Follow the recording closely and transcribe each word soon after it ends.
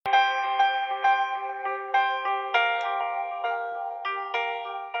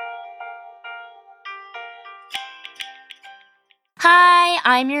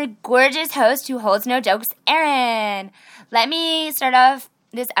I'm your gorgeous host who holds no jokes, Erin. Let me start off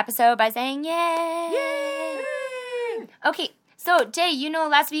this episode by saying yay! Yay! Okay, so Jay,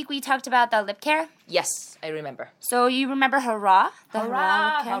 last week we talked about the lip care? Yes, I remember. So you remember Hurrah? The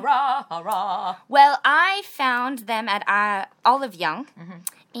Hurrah, lip care? hurrah, hurrah. Well, I found them at Olive Young.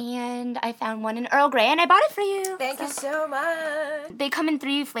 And I found one in Earl Grey, and I bought it for you. Thank you so much. They come in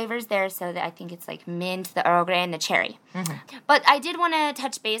 3 flavors there, so that I think it's like mint, the Earl Grey, and the cherry. But I did want to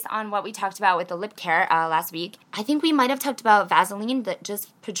touch base on what we talked about with the lip care last week. I think we might have talked about Vaseline,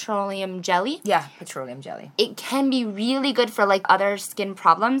 just petroleum jelly. Yeah, petroleum jelly. It can be really good for like other skin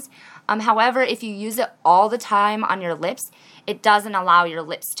problems. However, if you use it all the time on your lips, it doesn't allow your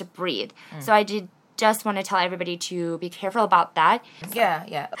lips to breathe. So I just want to tell everybody to be careful about that.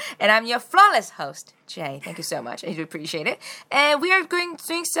 Yeah. And I'm your flawless host, Jay. Thank you so much. I do appreciate it. And we are doing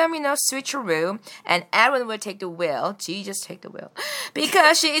some, switcheroo. And Erin will take the wheel. G, just take the wheel.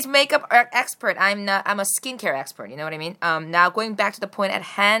 Because she is makeup expert. I'm not. I'm a skincare expert. You know what I mean? Now, going back to the point at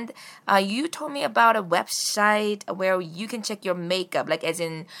hand, you told me about a website where you can check your makeup, like as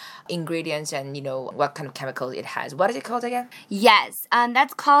in ingredients and, what kind of chemicals it has. What is it called again? Yes,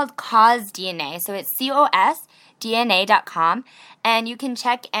 that's called COSDNA. So it's COSDNA.com. And you can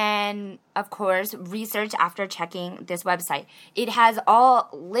check and, of course, research after checking this website. It has all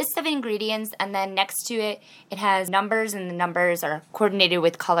lists of ingredients, and then next to it, it has numbers, and the numbers are coordinated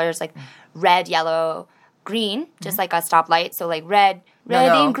with colors like red, yellow, green, just like a stoplight. So like red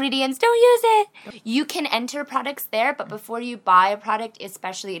ingredients, don't use it. You can enter products there, but before you buy a product,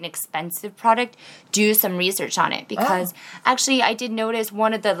 especially an expensive product, do some research on it. Because actually, I did notice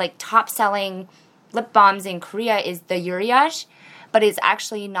one of the like top selling lip balms in Korea is the Uriage, but it's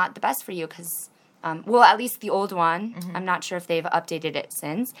actually not the best for you because, at least the old one. I'm not sure if they've updated it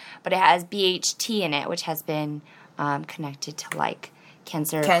since, but it has BHT in it, which has been connected to like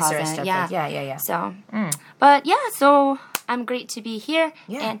cancer and stuff. Yeah. So, but yeah, so I'm great to be here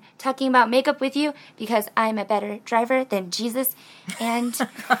and talking about makeup with you because I'm a better driver than Jesus. And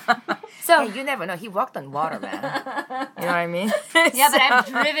so you never know. He walked on water, man. You know what I mean? Yeah, but I've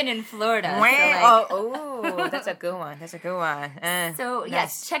driven in Florida. That's a good one. So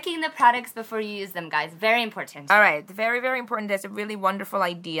yes, checking the products before you use them, guys. Very important. All right, very, very important. That's a really wonderful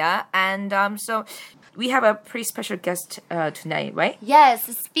idea. And so we have a pretty special guest tonight, right? Yes.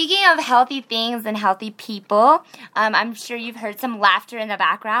 Speaking of healthy things and healthy people, I'm sure you've heard some laughter in the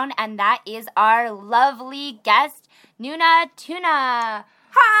background, and that is our lovely guest, Nuna Tuna.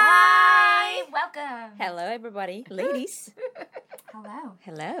 Hi! Welcome. Hello, everybody. Ladies. Hello.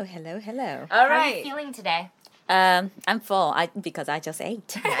 Hello. All How right. are you feeling today? I'm full because I just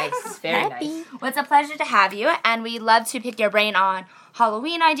ate. Nice. Very nice. Well, it's a pleasure to have you, and we love to pick your brain on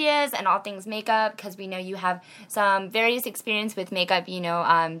Halloween ideas and all things makeup because we know you have some various experience with makeup, doing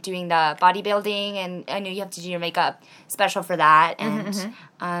the bodybuilding, and I know you have to do your makeup special for that. And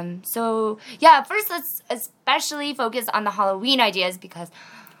so, yeah, first let's especially focus on the Halloween ideas because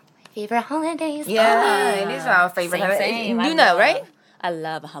my favorite holidays. Yeah, it is our favorite holiday. Same. You know, right? I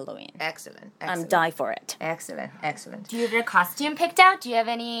love Halloween. Excellent. I'm die for it. Excellent. Do you have your costume picked out? Do you have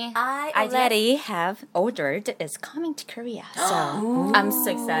any I ideas? already have ordered. It's coming to Korea. So I'm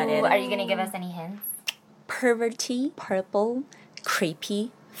so excited. Are you going to give us any hints? Perverty, purple,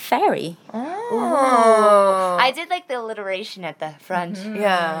 creepy fairy. Oh. I did like the alliteration at the front.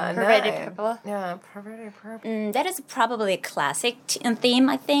 Yeah. Perverted nice. purple. Yeah, perverted purple. That is probably a classic theme,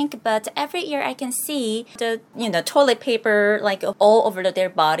 I think. But every year I can see the toilet paper like all over their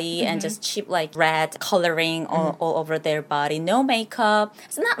body and just cheap like red coloring all over their body. No makeup.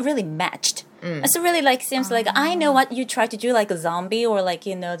 It's not really matched. It's really like seems like I know what you try to do like a zombie or like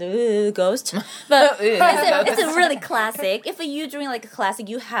the ghost, but it's a really classic. If you're doing like a classic,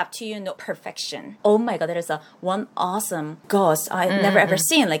 you have to perfection. Oh my god, there is a one awesome ghost I've never ever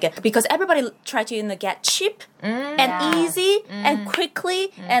seen because everybody try to get cheap and easy and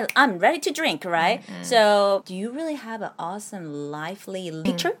quickly and I'm ready to drink, right? So do you really have an awesome lively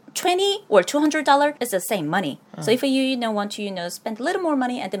picture? $20 or $200 is the same money. So if you want to spend a little more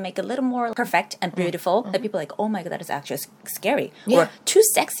money and then make it a little more perfect and beautiful, that people are like, oh my god, that is actually scary or too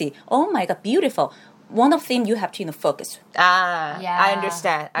sexy. Oh my god, beautiful. One of them you have to focus. I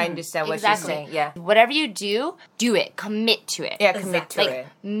understand. I understand what she's saying. Yeah. Whatever you do it. Commit to it. Yeah, commit to it.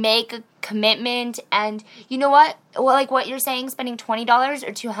 Make a commitment, and you know what? Well, like what you're saying, spending $20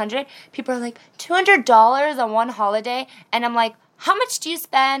 or $200. People are like $200 on one holiday, and I'm like, how much do you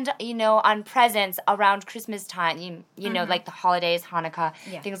spend, on presents around Christmas time? You know, like the holidays, Hanukkah,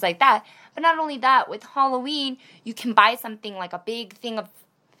 things like that. But not only that, with Halloween, you can buy something like a big thing of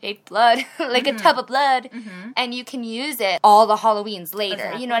fake blood, like a tub of blood, and you can use it all the Halloweens later.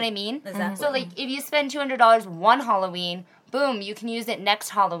 Exactly. You know what I mean? Exactly. So like if you spend $200 one Halloween, boom, you can use it next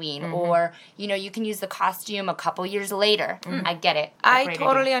Halloween, or you can use the costume a couple years later. I get it. I Great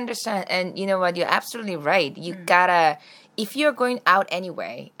totally idea. understand. And you know what? You're absolutely right. You gotta, if you're going out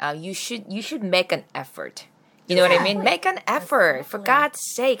anyway, you should make an effort. You know what I mean? Make an effort. For God's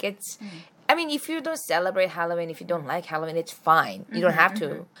sake. It's, I mean, if you don't celebrate Halloween, if you don't like Halloween, it's fine. You don't have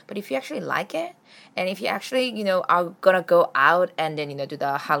to. But if you actually like it, and if you actually, are gonna go out and then, do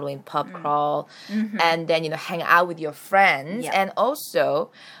the Halloween pub crawl, and then, hang out with your friends, Yep. and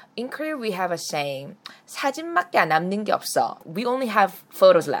also, in Korea we have a saying, 사진밖에 안 남는 게 없어. We only have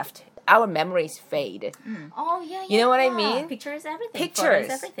photos left. Our memories fade. Oh yeah, yeah. You know what I mean? Pictures, everything. Pictures,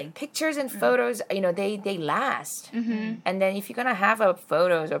 Photos, everything. pictures and photos. They last. And then if you're gonna have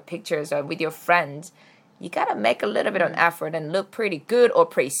photos or pictures with your friends, you gotta make a little bit of effort and look pretty good or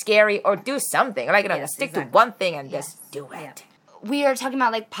pretty scary or do something. Like Yes, stick exactly. to one thing and just do it. Yeah. We are talking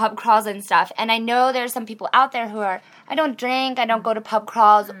about like pub crawls and stuff, and I know there's some people out there who are, I don't drink, I don't go to pub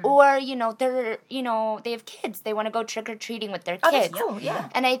crawls, or they're they have kids, they want to go trick or treating with their Oh, that's kids. cool. Yeah.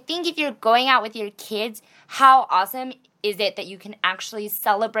 And I think if you're going out with your kids, how awesome is it that you can actually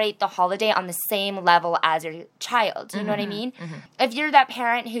celebrate the holiday on the same level as your child? You know what I mean? If you're that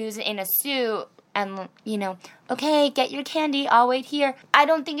parent who's in a suit and okay, get your candy, I'll wait here. I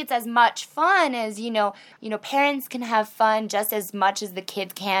don't think it's as much fun as parents can have fun just as much as the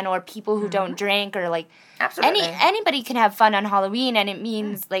kids can, or people who don't drink, or like Absolutely. anybody can have fun on Halloween, and it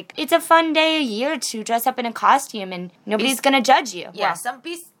means like it's a fun day a year to dress up in a costume and nobody's gonna judge you. Yeah,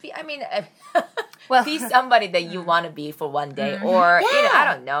 Well- be somebody that you want to be for one day, or I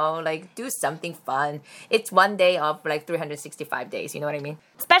don't know, like do something fun. It's one day of like 365 days. You know what I mean?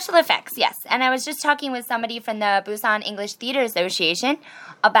 Special effects, yes. And I was just talking with somebody from the Busan English Theater Association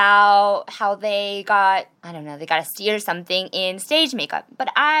about how they got a C or something in stage makeup. But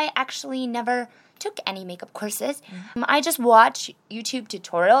I actually never took any makeup courses. I just watch YouTube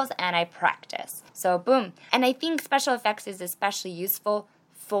tutorials and I practice. So boom. And I think special effects is especially useful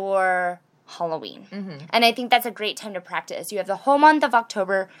for Halloween. And I think that's a great time to practice. You have the whole month of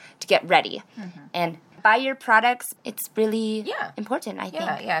October to get ready. And buy your products. It's really important, I think.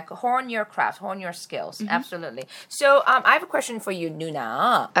 Yeah. Hone your craft, hone your skills. Absolutely. So I have a question for you,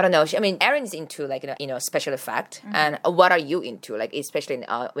 Nuna. I don't know. Erin's into like special effect, and what are you into? Like especially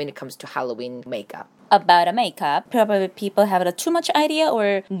when it comes to Halloween makeup. About a makeup, probably people have too much idea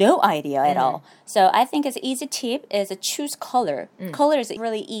or no idea at all. So I think an easy tip is to choose color. Color is a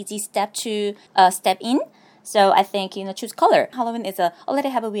really easy step to step in. So I think choose color. Halloween is already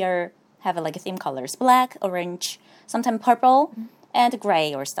have like theme colors: black, orange, sometimes purple, and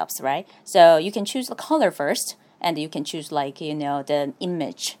gray or stuffs, right? So you can choose the color first, and you can choose like the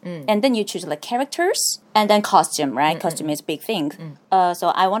image, and then you choose like characters, and then costume, right? Costume is a big thing. So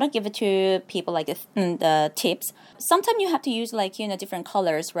I want to give it to people like the tips. Sometimes you have to use like different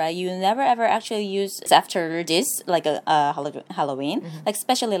colors, right? You never ever actually use after this like a Halloween, like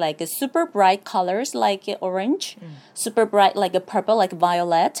especially like super bright colors like orange, super bright like a purple, like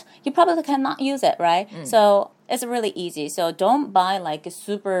violet. You probably cannot use it, right? So it's really easy. So don't buy like a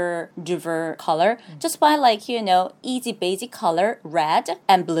super duper color. Just buy like easy basic color, red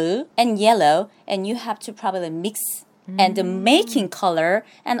and blue and yellow, and you have to probably mix. And the making color,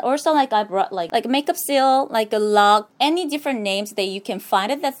 and also like I brought like makeup seal, like a lock, any different names that you can find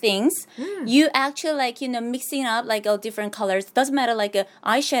it, the things you actually like mixing up like all different colors. Doesn't matter like a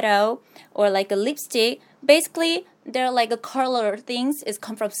eyeshadow or like a lipstick. Basically, they're like a color things is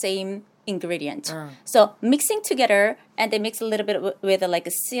come from same ingredient. So mixing together, and they mix a little bit with like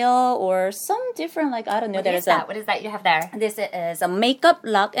a seal or some different like I don't know. What is that? What is that you have there? This is a makeup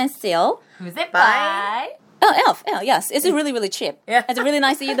lock and seal. Who's it by? Oh, Elf. Oh, yes. It's really, really cheap. Yeah. It's really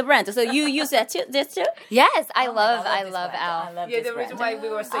nice to use the brand. So you use that too? This too? Yes, I Oh love this Elf. brand. Yeah, the reason why we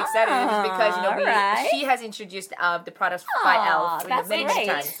were so excited is because alright. she has introduced the products by Elf that's many great.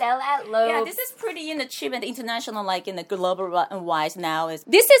 times. Sell at low. Yeah, this is pretty cheap and international, like in the global wise now.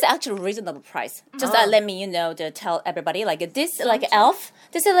 This is actually reasonable price. Just let me, to tell everybody like this, like Elf.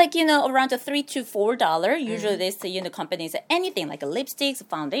 This is like around the $3 to $4. Usually this companies anything like a lipsticks,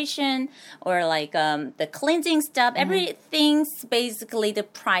 foundation, or like the cleansing stuff. Everything's basically the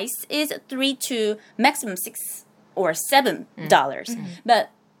price is $3 to maximum $6 or $7.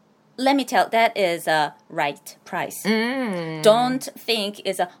 But let me tell, that is a right price. Don't think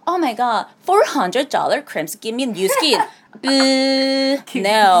it's a, oh my god, $400 creams give me new skin.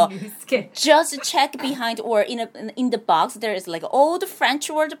 No, just check behind or in the box there is like old French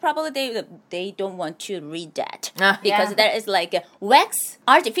word. Probably they don't want to read that because there is like wax,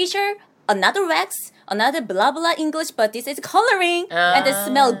 artificial, another wax, another blah blah English, but this is coloring and it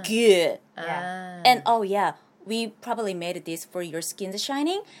smell good. And oh yeah, we probably made this for your skin's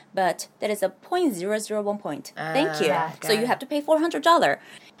shining, but that is a 0.001 point. Thank you. So you have to pay $400.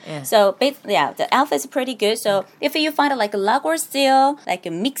 Yeah. So the outfit is pretty good. So if you find like a Lagor seal, like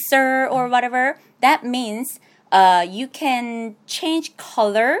a mixer or whatever, that means you can change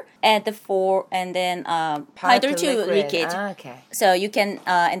color and then powder to liquid. Okay. So you can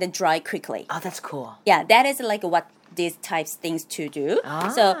and then dry quickly. Oh, that's cool. Yeah, that is like what these types things to do.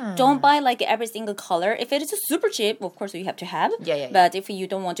 So don't buy like every single color. If it is super cheap, of course you have to have. But if you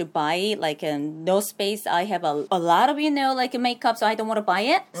don't want to buy like no space, I have a lot of like makeup, so I don't want to buy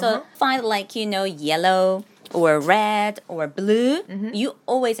it. So find like yellow or red or blue. You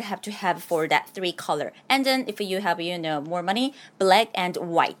always have to have for that 3 color. And then if you have more money, black and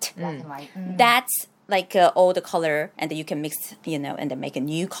white. Black and white. That's like all the color, and then you can mix, and then make a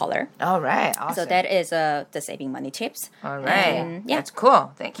new color. All right, awesome. So that is the saving money tips. All right, that's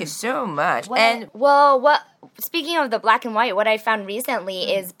cool. Thank you so much. Speaking of the black and white, what I found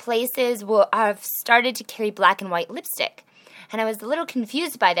recently is places will have started to carry black and white lipstick. And I was a little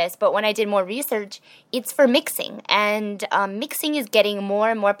confused by this, but when I did more research, it's for mixing. And mixing is getting more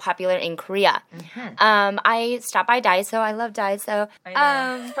and more popular in Korea. I stopped by Daiso. I love Daiso.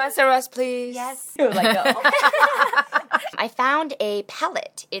 Sponsor us, please. Yes. Like, I found a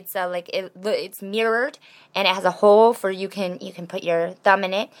palette. It's it's mirrored, and it has a hole for you can put your thumb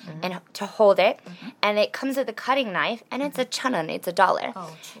in it and to hold it. And it comes with a cutting knife, and it's $1,000. It's $1.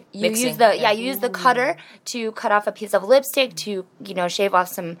 Oh, you use the cutter to cut off a piece of lipstick, to shave off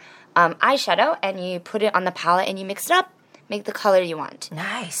some eyeshadow, and you put it on the palette and you mix it up, make the color you want.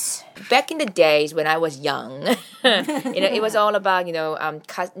 Nice. Back in the days when I was young, it was all about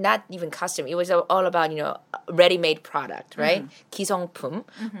not even custom. It was all about ready-made product, right? 기성품.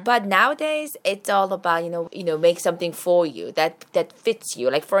 But nowadays it's all about make something for you that fits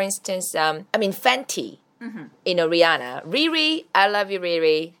you. Like for instance, Fenty. Rihanna, Riri, I love you,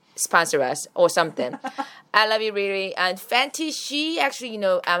 Riri. Sponsor us or something. I love you, Riri. And Fenty, she actually,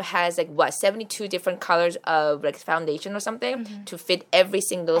 has 72 different colors of foundation or something to fit every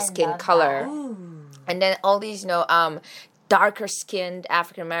single skin color. And then all these, darker skinned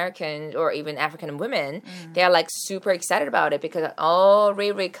African Americans or even African women, they're super excited about it because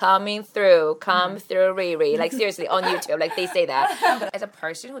Riri come through Riri, seriously on YouTube, they say that. As a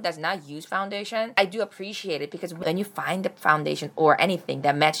person who does not use foundation, I do appreciate it because when you find the foundation or anything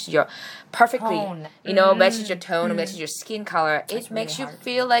that matches your perfectly, matches your tone or matches your skin color, it makes you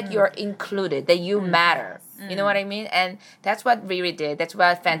feel like you're included, that you matter. You know what I mean? And that's what Riri did. That's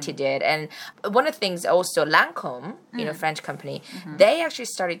what Fenty did. And one of the things also, Lancome, French company, they actually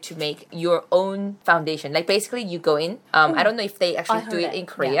started to make your own foundation. Basically, you go in. I don't know if they actually do it in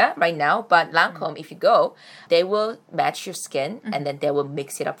Korea right now, but Lancome, if you go, they will match your skin and then they will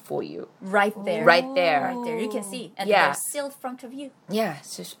mix it up for you. Right there. Right there. Right there. You can see. And they're sealed front of you. Yeah.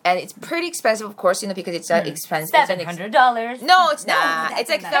 And it's pretty expensive, of course, because it's expensive. $700. No, it's not.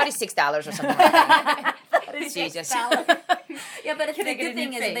 It's $36 or something like that. Jesus. Yeah, but the good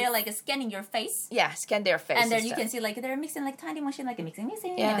thing is they're scanning your face. Yeah, scan their face. And then you can see they're mixing tiny machine, mixing.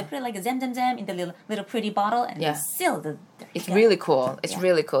 Yeah. And they put a zam in the little pretty bottle and they seal It's really cool. It's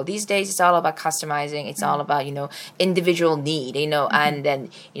really cool. These days it's all about customizing. It's all about, individual need, and then,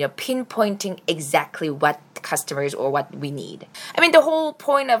 pinpointing exactly what customers or what we need. The whole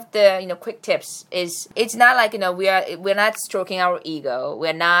point of the, quick tips is it's not we're not stroking our ego.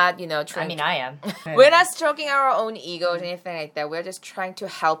 We're not, trying I am. We're not stroking our own egos or anything like that. We're just trying to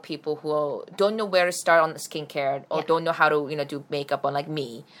help people who don't know where to start on the skincare or don't know how to, do makeup on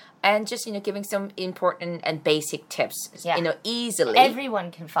me. And just, giving some important and basic tips, easily. Everyone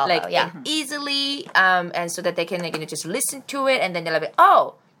can follow, easily, and so that they can, just listen to it and then they're like,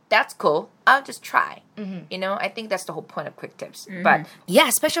 oh, that's cool. I'll just try. I think that's the whole point of quick tips. But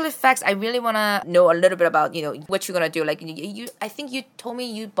special effects. I really want to know a little bit about, what you're going to do. I think you told me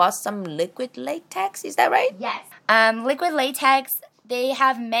you bought some liquid latex. Is that right? Yes. Liquid latex, they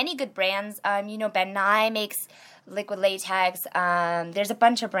have many good brands. Ben Nye makes liquid latex. There's a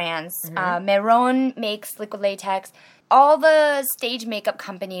bunch of brands. Meron makes liquid latex. All the stage makeup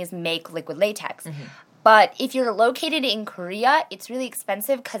companies make liquid latex. But if you're located in Korea, it's really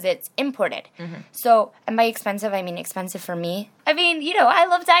expensive because it's imported. So, and by expensive, I mean expensive for me. I mean, I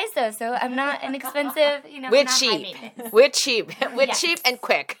love Daiso, so I'm not an expensive, We're not high cheap. maintenance. We're cheap. We're Yes. cheap and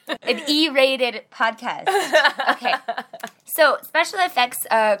quick. An E-rated podcast. Okay. So, Special Effects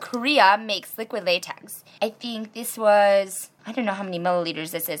Korea makes liquid latex. I think this was, I don't know how many milliliters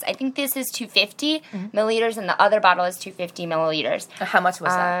this is. I think this is 250 milliliters and the other bottle is 250 milliliters. How much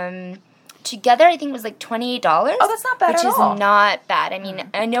was that? Together, I think it was like $28. Oh, that's not bad which at all. is not bad. I mean,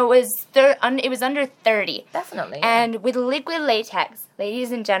 I know it was under 30. Definitely. And with liquid latex,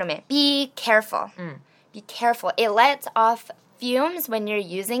 ladies and gentlemen, be careful. Be careful. It lets off fumes when you're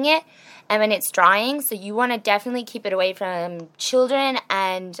using it and when it's drying, so you want to definitely keep it away from children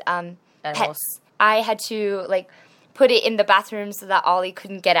and Animals. pets. I had to put it in the bathroom so that Ollie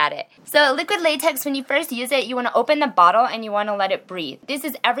couldn't get at it. So liquid latex, when you first use it, you want to open the bottle and you want to let it breathe. This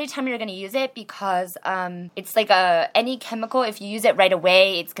is every time you're going to use it because it's like any chemical. If you use it right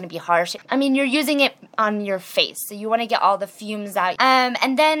away, it's going to be harsh. I mean, you're using it on your face, so you want to get all the fumes out.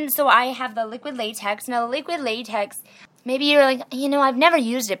 And then, so I have the liquid latex. Now, the liquid latex, maybe you're like, I've never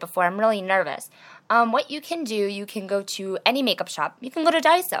used it before. I'm really nervous. What you can do, you can go to any makeup shop. You can go to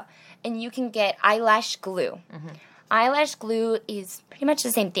Daiso, and you can get eyelash glue. Eyelash glue is pretty much the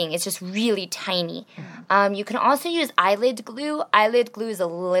same thing. It's just really tiny. You can also use eyelid glue. Eyelid glue is a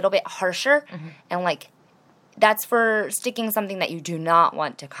little bit harsher, and that's for sticking something that you do not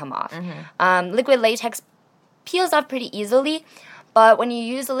want to come off. Liquid latex peels off pretty easily, but when you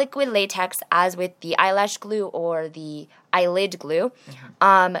use the liquid latex, as with the eyelash glue or the eyelid glue,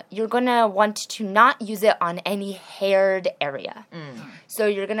 you're going to want to not use it on any haired area. So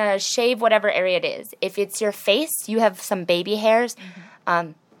you're going to shave whatever area it is. If it's your face, you have some baby hairs,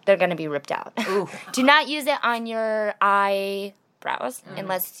 they're going to be ripped out. Do not use it on your eyebrows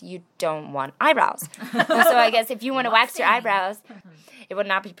unless you don't want eyebrows. So I guess if you want to wax your eyebrows, it would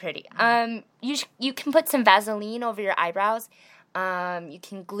not be pretty. You can put some Vaseline over your eyebrows. You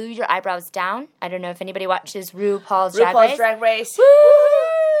can glue your eyebrows down. I don't know if anybody watches RuPaul's Drag Race.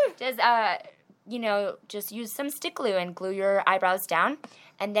 Just just use some stick glue and glue your eyebrows down,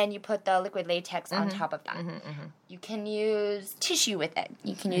 and then you put the liquid latex on top of that. You can use tissue with it.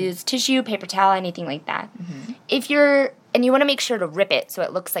 You can use tissue, paper towel, anything like that. And you want to make sure to rip it so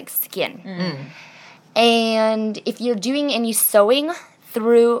it looks like skin. And if you're doing any sewing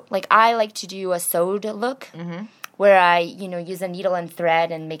through, I like to do a sewed look. Where I, use a needle and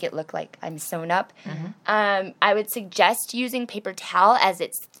thread and make it look like I'm sewn up. I would suggest using paper towel as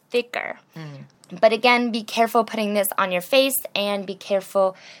it's thicker. But again, be careful putting this on your face, and be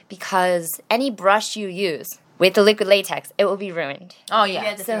careful because any brush you use with the liquid latex, it will be ruined. Oh, yeah. You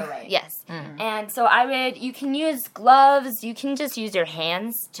have to throw it away. Yes. And so you can use gloves, you can just use your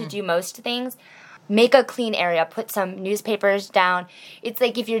hands to do most things. Make a clean area. Put some newspapers down. It's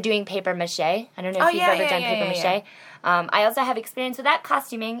like if you're doing paper mache. I don't know if you've ever done paper mache. I also have experience with that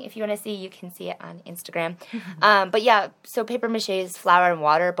costuming. If you want to see, you can see it on Instagram. But yeah, so paper mache is flour and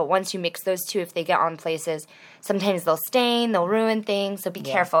water. But once you mix those two, if they get on places, sometimes they'll stain, they'll ruin things. So be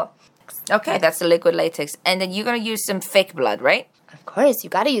careful. Okay, that's the liquid latex. And then you're going to use some fake blood, right? Of course, you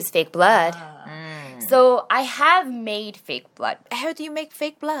got to use fake blood. So I have made fake blood. How do you make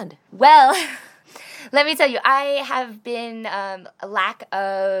fake blood? Well... Let me tell you, I have been a lack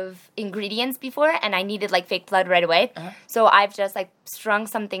of ingredients before, and I needed fake blood right away. So I've just strung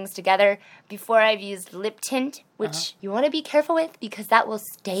some things together. Before I've used lip tint, which you want to be careful with because that will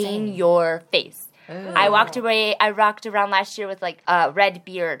stain your face. I walked around last year with a red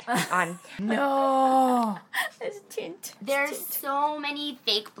beard on. No. There's tint. There's so many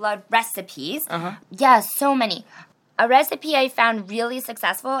fake blood recipes. Yeah, so many. A recipe I found really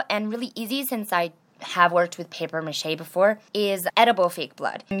successful and really easy since I have worked with paper mache before is edible fake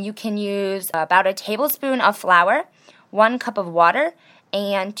blood. You can use about a tablespoon of flour, 1 cup of water,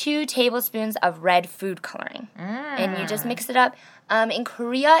 and 2 tablespoons of red food coloring. And you just mix it up. In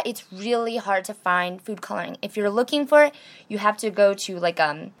Korea, it's really hard to find food coloring. If you're looking for it, you have to go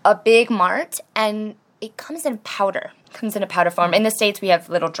to a big mart, and it comes in powder. Comes in a powder form. In the States, we have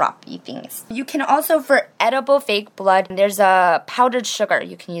little droppy things. You can also, for edible fake blood, there's a powdered sugar.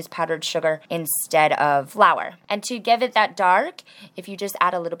 You can use powdered sugar instead of flour. And to give it that dark, if you just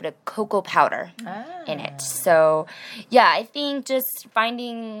add a little bit of cocoa powder in it. So, yeah, I think just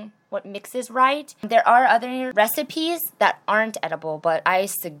finding what mixes right. There are other recipes that aren't edible, but I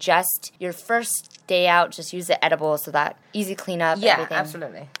suggest your first day out, just use the edible so that easy cleanup, Yeah,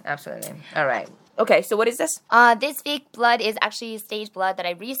 everything. absolutely. All right. Okay, so what is this? This fake blood is actually stage blood that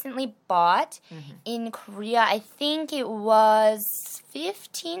I recently bought in Korea. I think it was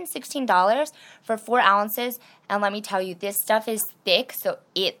 $16 for 4 ounces. And let me tell you, this stuff is thick, so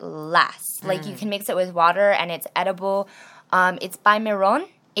it lasts. Like, you can mix it with water, and it's edible. It's by Miron.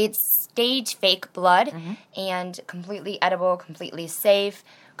 It's stage fake blood and completely edible, completely safe.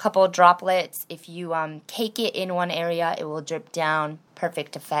 Couple droplets. If you cake it in one area, it will drip down.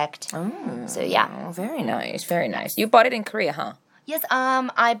 Perfect effect. So yeah. Oh, very nice, very nice. You bought it in Korea, huh? Yes,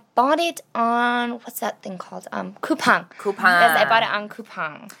 I bought it on, what's that thing called? Coupang. Coupang. Yes, I bought it on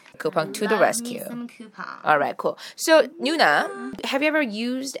Coupang. Coupang to the Love rescue. me some Coupang. All right, cool. So, Nuna, have you ever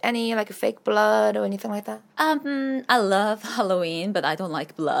used any like fake blood or anything like that? I love Halloween, but I don't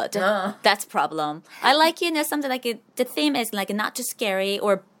like blood. That's problem. I like, something like the theme is like not too scary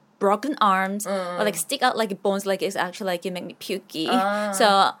or broken arms or like stick out like bones, like it's actually like you make me pukey.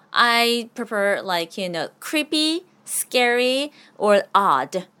 So I prefer like, creepy, scary, or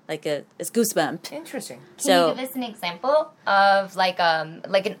odd. Like it's goosebump. Interesting. Can you give us an example of like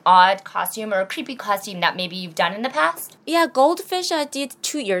an odd costume or a creepy costume that maybe you've done in the past? Yeah, goldfish I did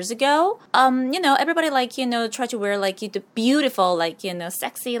 2 years ago. Everybody like, try to wear like the beautiful, like,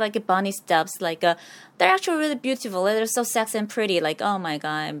 sexy, like bunny stuffs. Like, they're actually really beautiful. They're so sexy and pretty. Like, oh my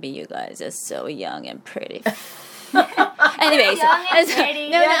God, you guys are so young and pretty. Anyways, Young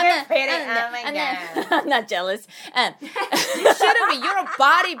and pretty. I'm not jealous. You shouldn't be. You're a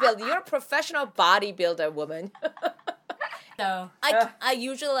bodybuilder. You're a professional bodybuilder, woman. So I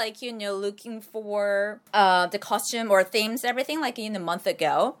usually like looking for the costume or themes, everything like in a month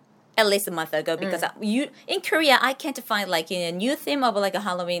ago. At least a month ago, because in Korea I can't find like a new theme of like a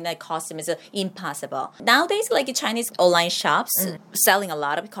Halloween like costume is impossible. Nowadays, like Chinese online shops selling a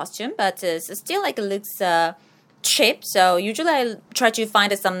lot of costume, but still like looks cheap. So usually I try to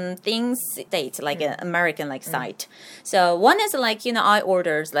find some things state like an American like site. So one is like I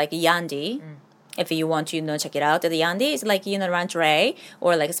orders like Yandy. If you want to check it out, the Yandy is like lingerie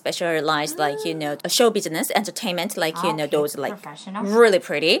or like specialized like a show business entertainment like those like professional. really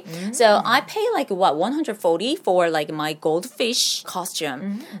pretty. So I pay like what 140 for like my goldfish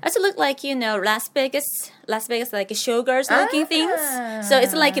costume. It look like Las Vegas like showgirls looking things. So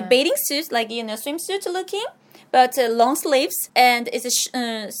it's like a bathing suit like swimsuit looking. But long sleeves, and it's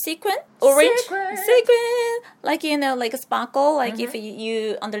a sequin, orange sequin, like like a sparkle, like if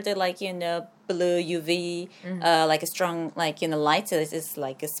you under the like blue UV, like a strong like light, so it's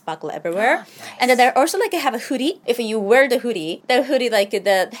like a sparkle everywhere. Nice. And then there also like have a hoodie. If you wear the hoodie like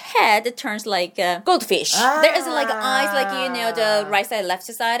the head turns like a goldfish. There is like eyes, like the right side, left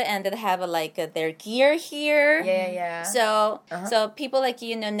side, and they have like their gear here. Yeah. So people like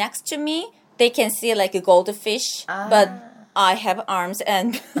next to me. They can see like a goldfish, but I have arms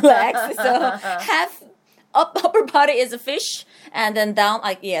and legs, so half upper body is a fish, and then down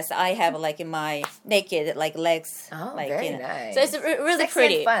like yes, I have like my naked like legs. Oh, like, very nice. So it's really sexy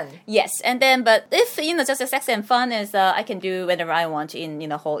pretty. and fun. Yes, and then but if just a sexy and fun is I can do whenever I want in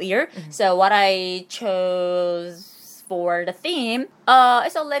the whole year. So what I chose for the theme,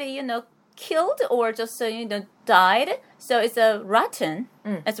 it's already killed or just died. So it's a rotten.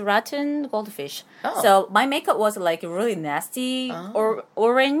 It's a rotten goldfish. Oh. So my makeup was like really nasty or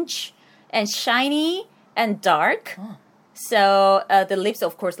orange and shiny and dark. So the lips,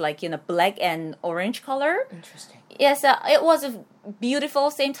 of course, like black and orange color. Interesting. Yes, it was beautiful,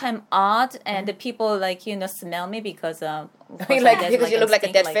 same time odd, and the people like smell me because because you look like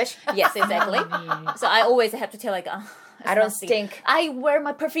a dead fish. Yes, exactly. So I always have to tell like. I don't stink. I wear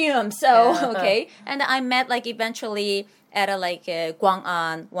my perfume, so okay. And I met like eventually at a like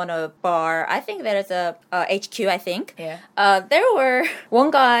Gwang'an, one of bar. I think there is a HQ. I think. Yeah. There were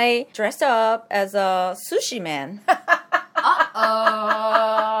one guy dressed up as a sushi man.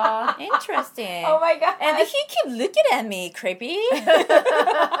 Interesting. Oh my God. And he kept looking at me, creepy.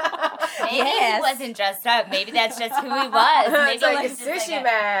 Maybe he wasn't dressed up. Maybe that's just who he was. Maybe It's like he a was just sushi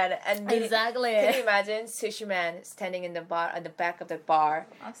man, and maybe, Exactly. Can you imagine sushi man standing in the bar at the back of the bar,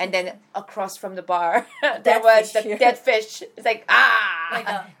 and then across from the bar there was the dead fish. It's like Like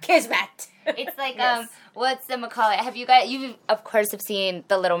a- kismet. It's like Yes. what's the call it? Have you of course have seen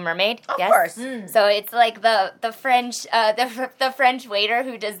The Little Mermaid? Of Yes? course. So it's like the French the French waiter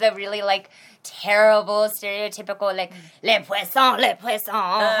who does the really like terrible stereotypical like les poissons les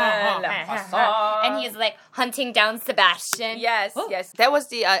poissons. and he's like hunting down Sebastian. Yes, yes. That was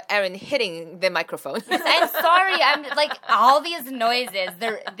the Aaron hitting the microphone. I'm sorry. I'm like all these noises.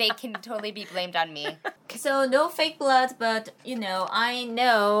 They can totally be blamed on me. So no fake blood, but I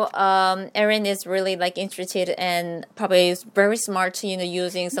know Erin is really like interested and probably is very smart to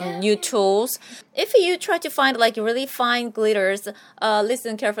using some new tools. If you try to find like really fine glitters,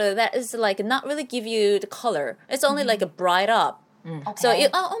 listen carefully. That is like not really give you the color. It's only like a bright up. Okay. So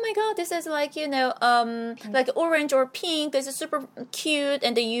oh my god, this is like like orange or pink. It's super cute,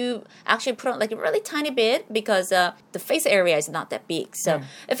 and then you actually put on like a really tiny bit because the face area is not that big. So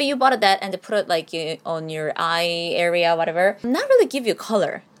if you bought that and put it like on your eye area, whatever, not really give you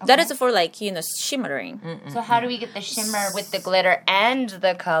color. Okay. That is for like shimmering. So how do we get the shimmer with the glitter and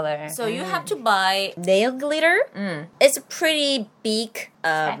the color? So you have to buy nail glitter. It's a pretty big.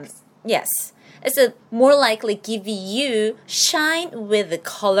 Yes. It's more likely give you shine with the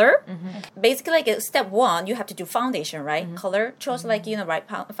color. Basically, like step one, you have to do foundation, right? Color, choose like right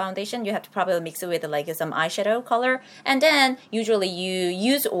foundation. You have to probably mix it with like some eyeshadow color, and then usually you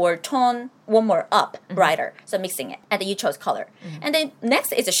use or tone one more up, brighter. So mixing it, and then you chose color, and then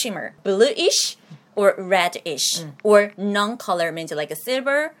next is a shimmer, bluish or reddish, or non-color means like a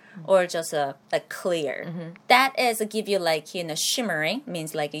silver. Or just a clear. That is give you like shimmering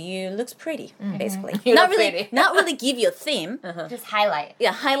means like you looks pretty basically. Not really give you a theme. Just highlight.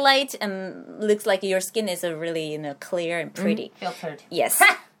 Yeah, highlight and looks like your skin is really clear and pretty. Filtered. Yes.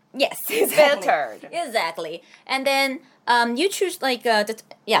 Yes, exactly. Filtered. Exactly. And then you choose like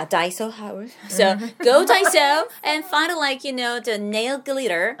Daiso, Howard. So go Daiso and find like the nail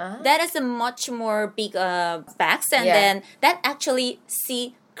glitter. That is a much more big box, and then that actually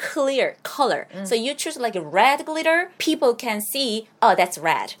see clear color. So you choose like a red glitter, people can see, oh, that's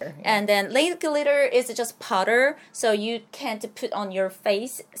red. And then lace glitter is just powder, so you can't put on your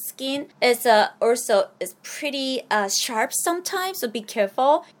face skin. It's also is pretty sharp sometimes, so be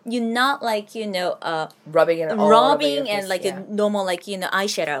careful. You're not like rubbing it all rubbing over your and face, like a normal like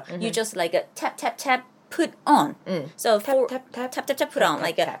eyeshadow. You just like a tap tap tap put on. So tap put on.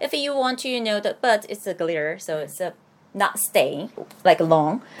 Like if you want to but it's a glitter, so it's not staying like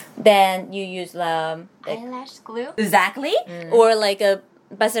long, then you use Eyelash glue. Exactly, or like a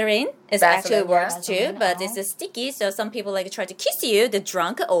Vaseline. It actually works Vaseline, too, but it's sticky. So some people like try to kiss you. The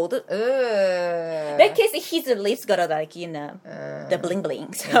drunk old. Ooh. That kiss his lips got like the bling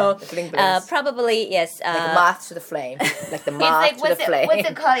bling. So probably yes. Like moth to the flame. Like the moth to the flame. What's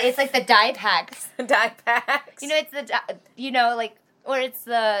it called? It's like the dye packs. Dye packs. It's the like. Or it's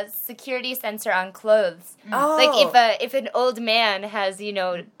the security sensor on clothes. Oh. Like if an old man has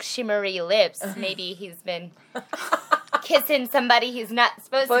shimmery lips, maybe he's been kissing somebody he's not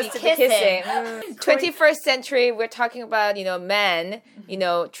supposed to be kissing. 21st century, we're talking about men,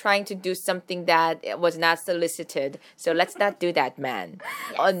 trying to do something that was not solicited. So let's not do that, man.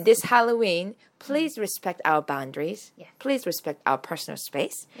 Yes. On this Halloween, please respect our boundaries. Yes. Please respect our personal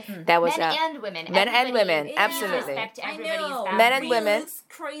space. That was men and women. Men and women, absolutely. Respect everybody's boundaries. Men and women looks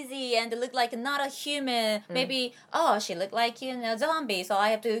crazy and look like not a human. Maybe she looked like zombie, so I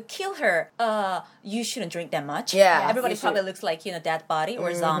have to kill her. You shouldn't drink that much. Yeah, everybody probably looks like dead body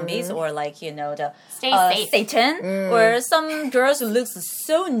or zombies or like the Stay safe. Satan or some girls who looks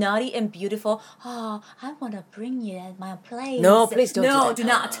so naughty and beautiful. Oh, I want to bring you at my place. No, please don't. No, do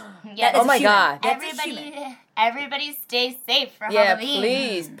not. Yes. Oh my God. Everybody stay safe for Halloween.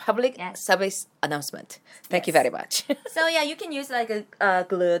 Please. Public service announcement. Thank you very much. So you can use like a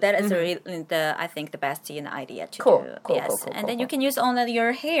glue. That is really I think the best idea to cool. do. Cool, yes, cool, and then you can use on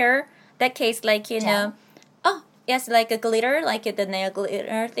your hair. That case like yes, like a glitter, like the nail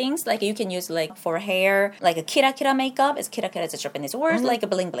glitter things. Like you can use like for hair, like a kira makeup. It's kira is a Japanese word, like a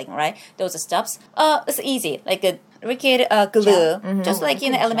bling bling, right? Those stuffs. It's easy, like a liquid glue, just like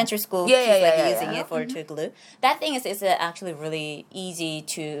in elementary school. Using it to glue. That thing is actually really easy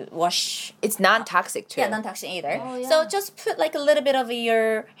to wash. It's non-toxic too. Yeah, non-toxic either. Oh, yeah. So just put like a little bit of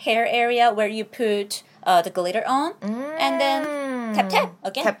your hair area where you put the glitter on, and then tap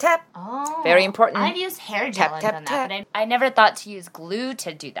again. Tap. Oh, very important. I've used hair gel and done that, but I never thought to use glue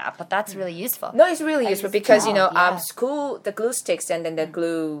to do that. But that's really useful. No, it's really useful because school the glue sticks and then the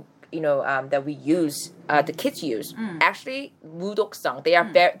glue that we use, the kids use, actually 무독성.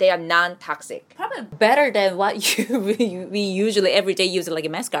 They are non-toxic. Probably better than what we usually every day use like a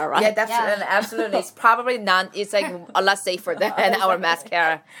mascara, right? Yeah, that's absolutely. It's probably It's like a lot safer than our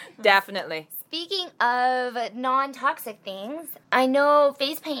mascara. Definitely. Speaking of non-toxic things, I know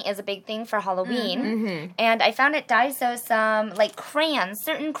face paint is a big thing for Halloween, and I found at Daiso some like crayons.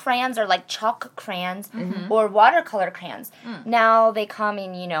 Certain crayons are like chalk crayons or watercolor crayons. Now they come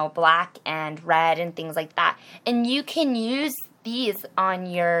in, black and red and things like that, and you can use these on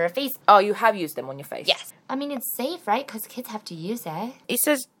your face. Oh, you have used them on your face? Yes. I mean, it's safe, right? Because kids have to use it. It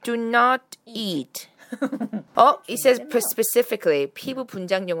says do not eat. It says specifically 피부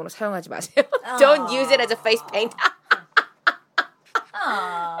분장용으로 사용하지 마세요. Don't use it as a face paint.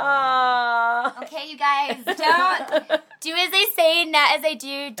 Okay, you guys, don't do as I say, not as I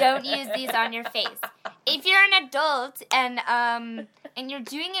do. Don't use these on your face. If you're an adult and you're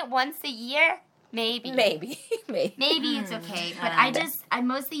doing it once a year, maybe it's okay. But I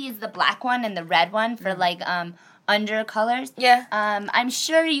mostly use the black one and the red one for like under colors. Yeah. I'm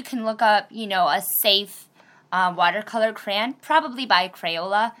sure you can look up, a safe watercolor crayon, probably by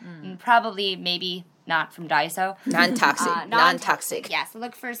Crayola, and probably maybe not from Daiso. Non-toxic. Non-toxic. Yes,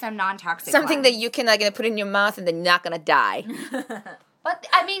 look for some non-toxic Something ones. that you can put in your mouth and then you're not gonna die. But,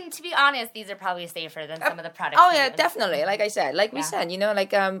 I mean, to be honest, these are probably safer than some of the products. Oh, yeah, definitely. Like I said, we said,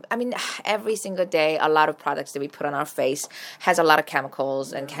 every single day, a lot of products that we put on our face has a lot of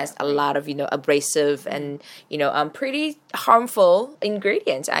chemicals and has a lot of, abrasive and, pretty harmful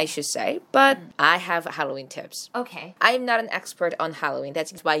ingredients, I should say. But I have Halloween tips. Okay. I'm not an expert on Halloween.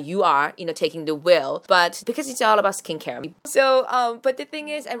 That's why you are, taking the wheel. But because it's all about skincare. So, but the thing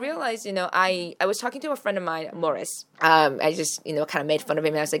is, I realized, I was talking to a friend of mine, Morris. I just, kind of made fun of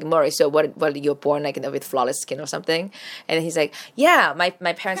him. And I was like, Morris, so what you're born like, with flawless skin or something? And he's like, yeah, my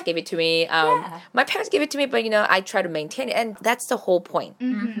parents gave it to me. My parents gave it to me, but, I try to maintain it. And that's the whole point.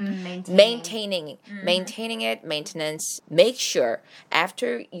 Mm-hmm. Maintaining it, maintenance. Make sure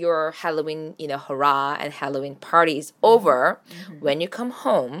after your Halloween, hurrah and Halloween party is over, when you come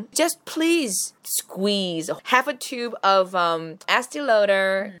home, just please squeeze half a tube of Estee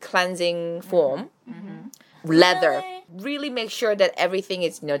Lauder cleansing foam. Leather. Really make sure that everything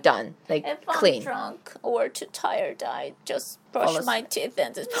is done, like if clean. I'm drunk or too tired, I just brush my teeth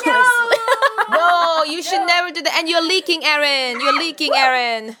and just fall No! asleep. No, you should never do that. And you're leaking, Erin. You're leaking,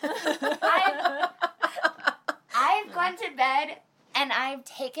 Erin. I've gone to bed and I've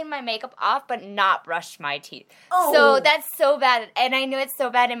taken my makeup off but not brushed my teeth. So that's so bad. And I know it's so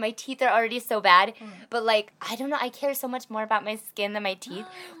bad and my teeth are already so bad. But like, I don't know, I care so much more about my skin than my teeth,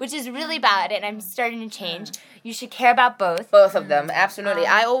 which is really bad and I'm starting to change. You should care about both. Both of them, absolutely.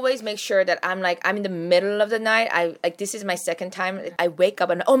 I always make sure that I'm in the middle of the night. This is my second time. I wake up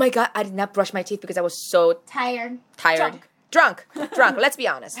and, oh my God, I did not brush my teeth because I was so Tired. Drunk. Let's be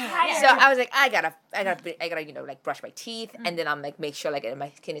honest. Tired. So I was like, I gotta, brush my teeth, and then I'm make sure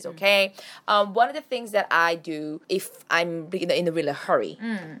my skin is okay. One of the things that I do if I'm in a real hurry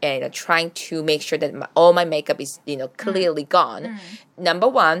and trying to make sure that all my makeup is clearly gone. Number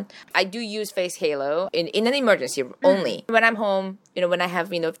one, I do use face halo in an emergency only. When I'm home, when I have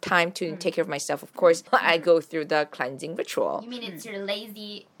time to take care of myself, of course, I go through the cleansing ritual. You mean it's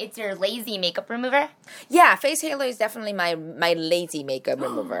your lazy makeup remover? Yeah, face halo is definitely my lazy makeup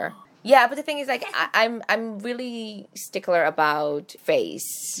remover. Yeah, but the thing is, I'm really stickler about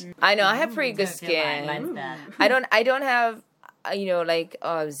face. I know I have pretty good skin. Mine's bad. I don't have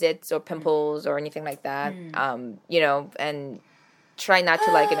zits or pimples or anything like that. And try not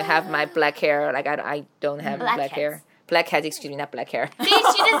to have my black hair. I don't have black hair. Blackheads, excuse me, not black hair. See, she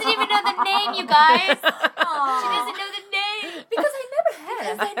doesn't even know the name, you guys. She doesn't know the name. Because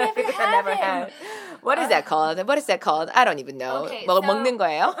I never had. What is that called? I don't even know. Okay, 먹는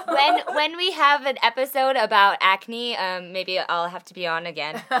거예요? When we have an episode about acne, maybe I'll have to be on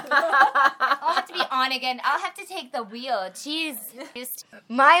again. I'll have to take the wheel. Jeez.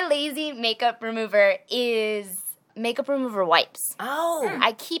 My lazy makeup remover is makeup remover wipes. Oh.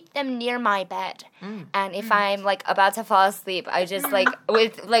 I keep them near my bed. And if I'm about to fall asleep, I just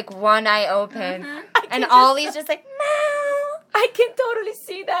with one eye open and Ollie's just meow. I can totally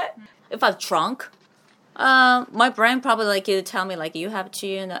see that. If I'm drunk, my brain probably you tell me you have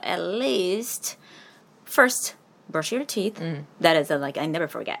to at least first brush your teeth. That is I never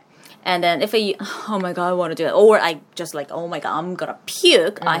forget. And then if oh my God, I want to do it, or I just oh my God, I'm gonna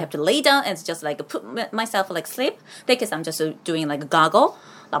puke. I have to lay down and just put myself sleep because I'm just doing a goggle,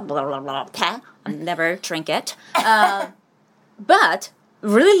 blah blah blah blah. I never drink it. But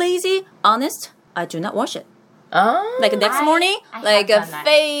really lazy, honest, I do not wash it. Oh. Next morning, I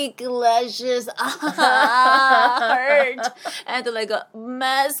fake lashes hurt, and a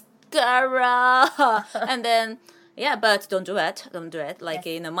mascara, and then. Yeah, but don't do it.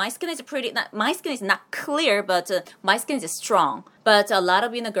 My skin is my skin is not clear, but my skin is strong. But a lot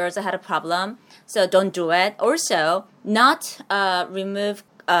of girls had a problem, so don't do it. Also, not remove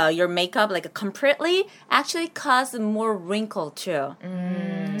your makeup completely actually cause more wrinkle too.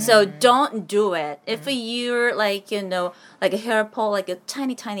 So don't do it. If you're a hair pull, a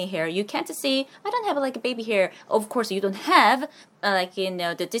tiny hair, you can't see. I don't have a baby hair. Of course, you don't have. like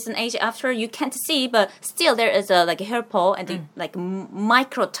the distant age after you can't see, but still there is a like a hair pole and the, like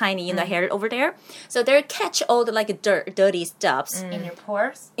micro tiny hair over there. So they catch all the like dirty stuffs In your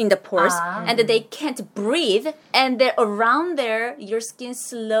pores? in the pores, and they can't breathe, and they're around there. Your skin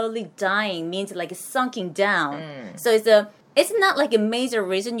slowly dying means like sunking down. So it's not like a major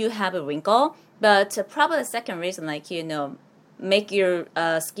reason you have a wrinkle, but probably the second reason, like make your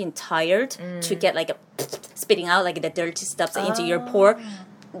skin tired to get like spitting out like the dirty stuff into your pore.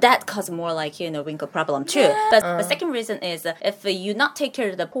 That causes more like wrinkle problem too. But the second reason is if you not take care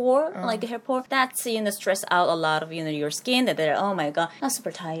of the pore, like hair pore, that's stress out a lot of your skin. That they're, oh my god, I'm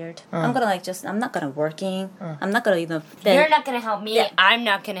super tired. I'm gonna I'm not gonna working. I'm not gonna You're not gonna help me. Yeah. I'm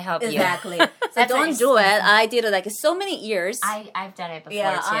not gonna help you. Exactly. So don't do it. I did it like so many years. I've done it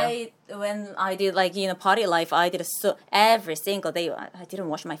before too. When I did like party life, I did so every single day. I didn't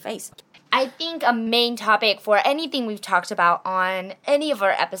wash my face. I think a main topic for anything we've talked about on any of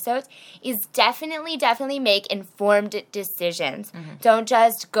our episodes is definitely make informed decisions. Don't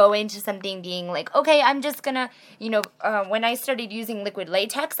just go into something being like, okay, I'm just gonna, when I started using liquid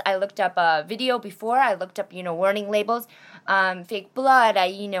latex, I looked up a video before. I looked up, warning labels, fake blood.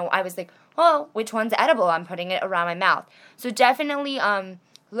 I was like, oh, which one's edible? I'm putting it around my mouth. So definitely,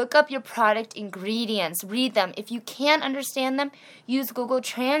 look up your product ingredients. Read them. If you can't understand them, use Google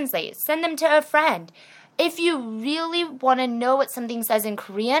Translate. Send them to a friend. If you really want to know what something says in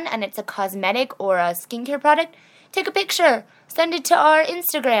Korean and it's a cosmetic or a skincare product, take a picture. Send it to our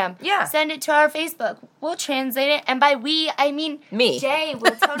Instagram. Yeah. Send it to our Facebook. We'll translate it. And by we, I mean me. Jay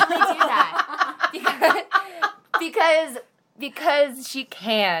will totally do that. because she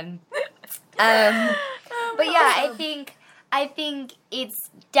can. But yeah, I think it's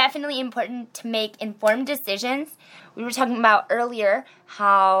definitely important to make informed decisions. We were talking about earlier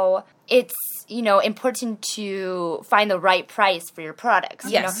how it's, important to find the right price for your products.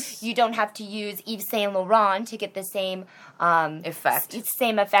 Yes. You don't have to use Yves Saint Laurent to get the same effect.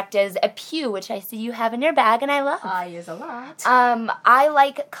 Same effect as a Pew, which I see you have in your bag and I love. I use a lot. I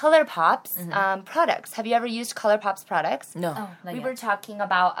like ColourPop's products. Have you ever used ColourPop's products? No. We were talking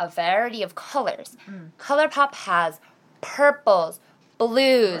about a variety of colors. ColourPop has purples,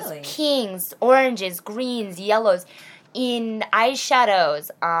 blues, pinks, oranges, greens, yellows, in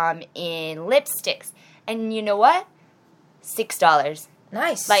eyeshadows, in lipsticks. And you know what? $6.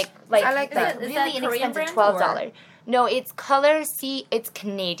 Nice. Like I like that. Really that Korean inexpensive, brand, $12. No, it's Color C. It's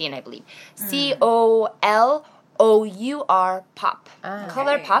Canadian, I believe. COLOUR Pop.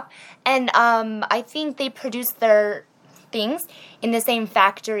 ColourPop, and I think they produce their things in the same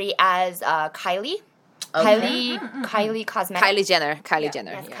factory as Kylie. Okay. Kylie Cosmetics. Kylie Jenner.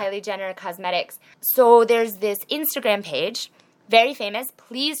 Yes, Yeah. Kylie Jenner Cosmetics. So there's this Instagram page, very famous.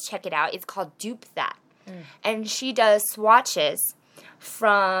 Please check it out. It's called Dupe That. And she does swatches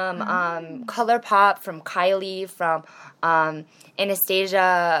from ColourPop, from Kylie, from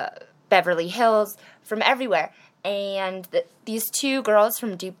Anastasia Beverly Hills, from everywhere. And these two girls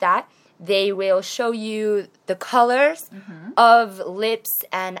from Dupe That, they will show you the colors of lips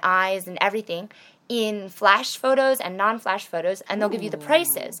and eyes and everything in flash photos and non-flash photos, and they'll give you the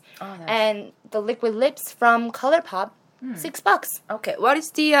prices. And the liquid lips from ColourPop, $6. Okay. What is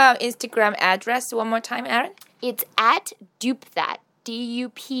the Instagram address? One more time, Aaron. It's at DupeThat,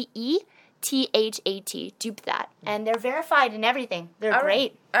 DUPETHAT, Dupe That, and they're verified and everything. They're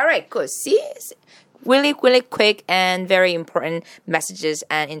great. All right, cool. See, really quick and very important messages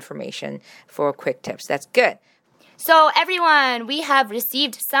and information for quick tips. That's good. So everyone, we have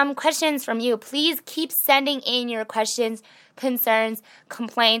received some questions from you. Please keep sending in your questions, concerns,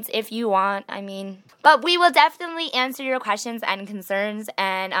 complaints if you want. But we will definitely answer your questions and concerns.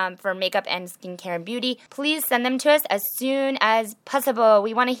 And for makeup and skincare and beauty, please send them to us as soon as possible.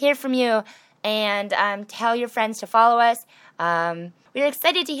 We want to hear from you, and tell your friends to follow us. We're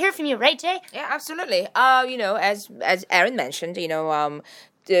excited to hear from you, right, Jay? Yeah, absolutely. As Aaron mentioned,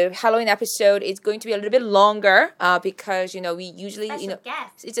 the Halloween episode is going to be a little bit longer because we usually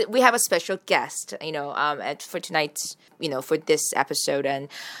we have a special guest for tonight's for this episode, and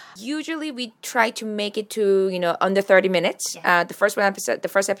usually we try to make it to under 30 minutes. The first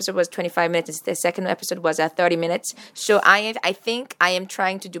episode was 25 minutes. The second episode was 30 minutes. So I think I am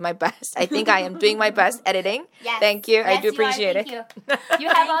trying to do my best. I think I am doing my best editing. Yes. Thank you. Yes, I do appreciate it. You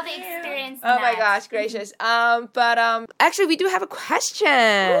have all the experience. Oh my gosh, gracious. But actually we do have a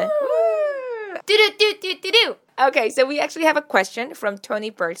question. Do. Okay, so we actually have a question from Tony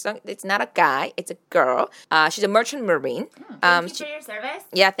Bergson. It's not a guy, it's a girl. She's a merchant marine. Thank you for your service.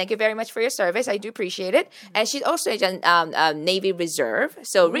 Yeah, thank you very much for your service. I do appreciate it. And she's also a Navy Reserve.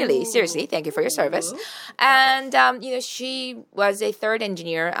 So really, seriously, thank you for your service. And she was a third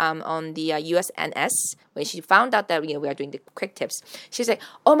engineer on the USNS. When she found out that we are doing the quick tips, she's like,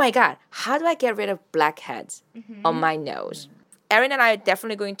 "Oh my God, how do I get rid of blackheads on my nose?" Erin and I are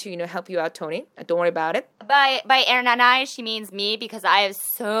definitely going to help you out, Tony. Don't worry about it. By Erin and I, she means me because I have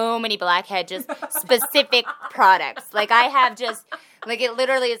so many blackhead, just specific products. Like I have just, like it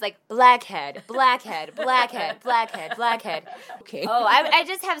literally is like blackhead, blackhead, blackhead, blackhead, blackhead. Okay. Oh, I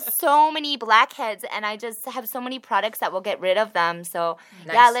just have so many blackheads, and I just have so many products that will get rid of them. So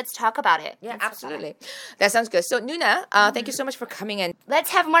yeah, let's talk about it. Yeah, absolutely. That sounds good. So Nuna, thank you so much for coming in.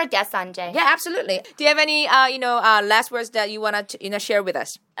 Let's have more guests on, Jay. Yeah, absolutely. Do you have any last words that you wanna share with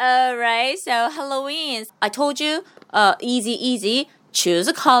us? All right, so Halloween. I told you, easy. Choose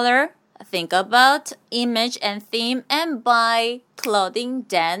a color, think about image and theme, and buy clothing.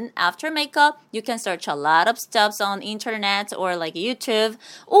 Then after makeup, you can search a lot of stuff on internet or like YouTube,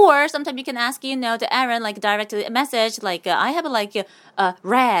 or sometimes you can ask to Erin like directly a message like I have like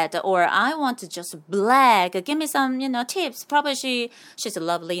red, or I want to just black. Give me some tips. Probably she's a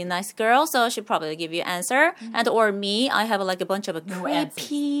lovely nice girl, so she'll probably give you answer. And or me, I have like a bunch of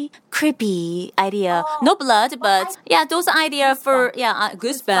creepy idea. No blood, but yeah, those idea for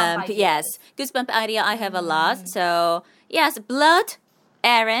goosebump. Yes, goosebump idea. I have a lot. So yes, blood,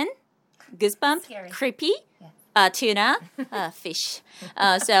 Erin, goosebump, Scary. creepy. Tuna, fish.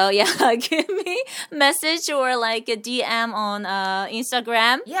 So yeah, give me message or like a DM on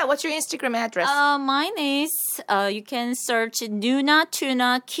Instagram. Yeah, what's your Instagram address? Mine is you can search Nuna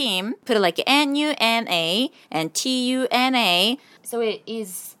Tuna Kim. Put it like NUNA and TUNA. So it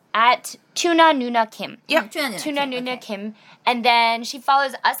is at Tuna Nuna Kim. Yep. Tuna Nuna Kim. And then she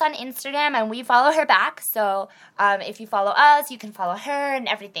follows us on Instagram, and we follow her back. So if you follow us, you can follow her and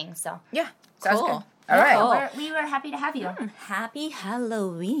everything. So Yeah, sounds Cool. good. All right. Cool. we were happy to have you. Happy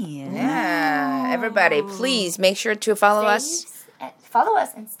Halloween. Yeah, everybody, please make sure to follow us. Follow us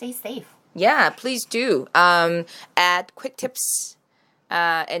and stay safe. Yeah, please do. At Quick Tips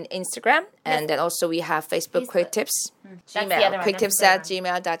and Instagram. And then also we have Facebook Quick Tips. That's the other Gmail. one.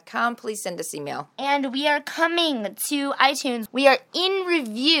 Quicktips@gmail.com. Please send us email. And we are coming to iTunes. We are in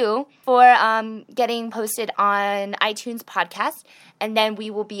review for getting posted on iTunes podcast. And then we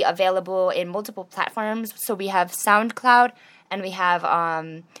will be available in multiple platforms. So we have SoundCloud, and we have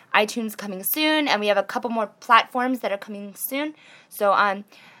iTunes coming soon. And we have a couple more platforms that are coming soon. So,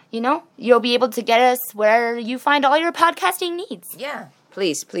 you'll be able to get us where you find all your podcasting needs. Yeah,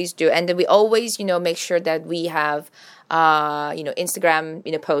 please do. And then we always, make sure that we have, Instagram,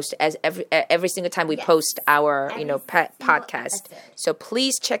 post as every single time we post our, podcast. So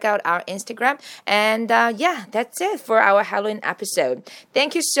please check out our Instagram. And that's it for our Halloween episode.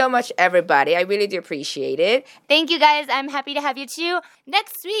 Thank you so much, everybody. I really do appreciate it. Thank you, guys. I'm happy to have you too.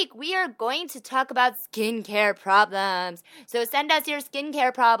 Next week, we are going to talk about skincare problems. So send us your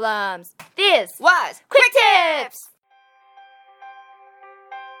skincare problems. This Was Quick Tips!